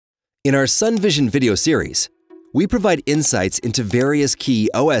In our SunVizion video series, we provide insights into various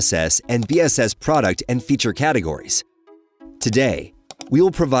key OSS and BSS product and feature categories. Today, we will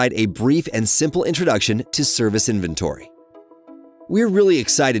provide a brief and simple introduction to service inventory. We're really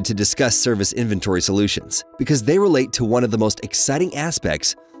excited to discuss service inventory solutions because they relate to one of the most exciting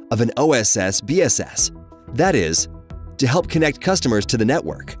aspects of an OSS/BSS, that is, to help connect customers to the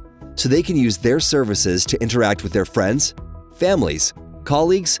network so they can use their services to interact with their friends, families,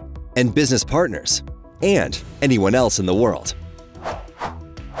 colleagues, and business partners, and anyone else in the world.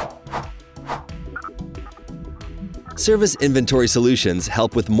 Service inventory solutions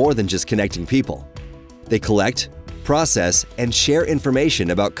help with more than just connecting people. They collect, process, and share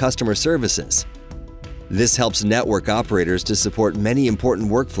information about customer services. This helps network operators to support many important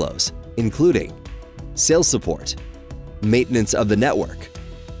workflows, including sales support, maintenance of the network,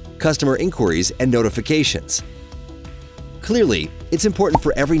 customer inquiries and notifications. Clearly, it's important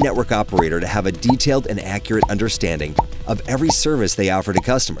for every network operator to have a detailed and accurate understanding of every service they offer to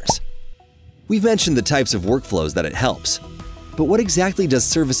customers. We've mentioned the types of workflows that it helps, but what exactly does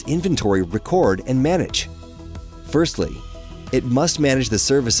service inventory record and manage? Firstly, it must manage the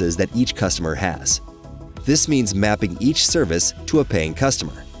services that each customer has. This means mapping each service to a paying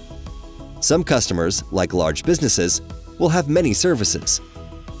customer. Some customers, like large businesses, will have many services.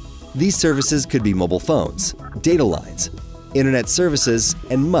 These services could be mobile phones, data lines, internet services,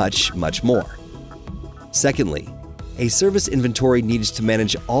 and much more. Secondly, a service inventory needs to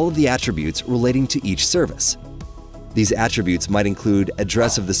manage all of the attributes relating to each service. These attributes might include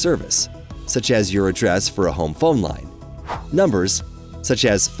address of the service, such as your address for a home phone line, numbers, such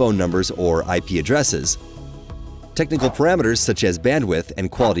as phone numbers or IP addresses, technical parameters such as bandwidth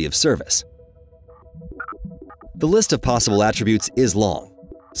and quality of service. The list of possible attributes is long,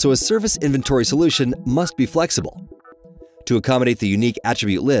 so a service inventory solution must be flexible to accommodate the unique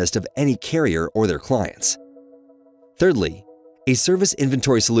attribute list of any carrier or their clients. Thirdly, a service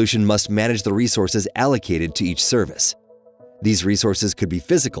inventory solution must manage the resources allocated to each service. These resources could be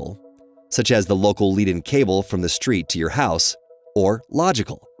physical, such as the local lead-in cable from the street to your house, or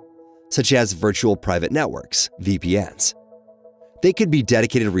logical, such as virtual private networks, VPNs. They could be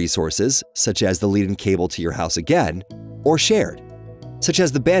dedicated resources, such as the lead-in cable to your house again, or shared, such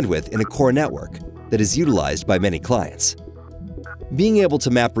as the bandwidth in a core network that is utilized by many clients. Being able to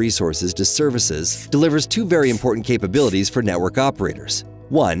map resources to services delivers two very important capabilities for network operators.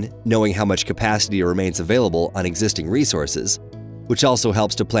 One, knowing how much capacity remains available on existing resources, which also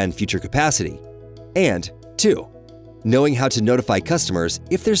helps to plan future capacity. And two, knowing how to notify customers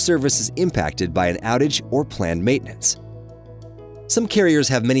if their service is impacted by an outage or planned maintenance. Some carriers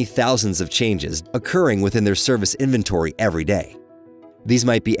have many thousands of changes occurring within their service inventory every day. These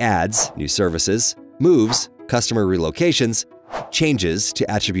might be adds, new services, moves, customer relocations, changes to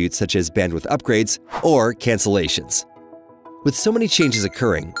attributes such as bandwidth upgrades, or cancellations. With so many changes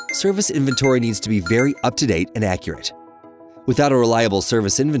occurring, service inventory needs to be very up-to-date and accurate. Without a reliable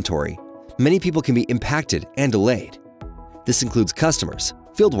service inventory, many people can be impacted and delayed. This includes customers,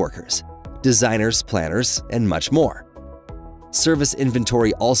 field workers, designers, planners, and much more. Service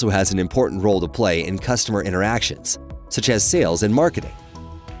inventory also has an important role to play in customer interactions, such as sales and marketing.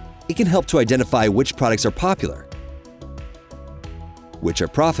 It can help to identify which products are popular, which are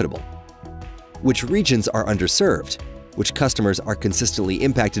profitable, which regions are underserved, which customers are consistently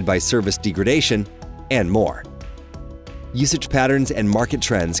impacted by service degradation, and more. Usage patterns and market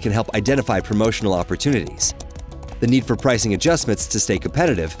trends can help identify promotional opportunities, the need for pricing adjustments to stay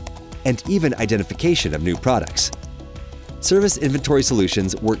competitive, and even identification of new products. Service inventory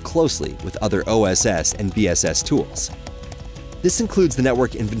solutions work closely with other OSS and BSS tools. This includes the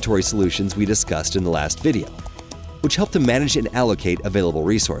network inventory solutions we discussed in the last video, which help to manage and allocate available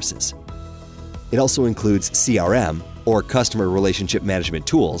resources. It also includes CRM, or Customer Relationship Management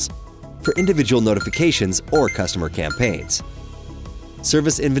tools, for individual notifications or customer campaigns.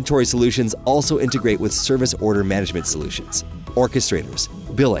 Service inventory solutions also integrate with service order management solutions, orchestrators,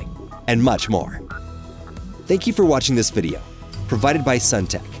 billing, and much more. Thank you for watching this video, provided by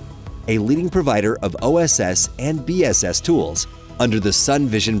Suntech, a leading provider of OSS and BSS tools under the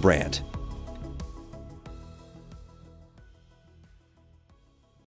SunVizion brand.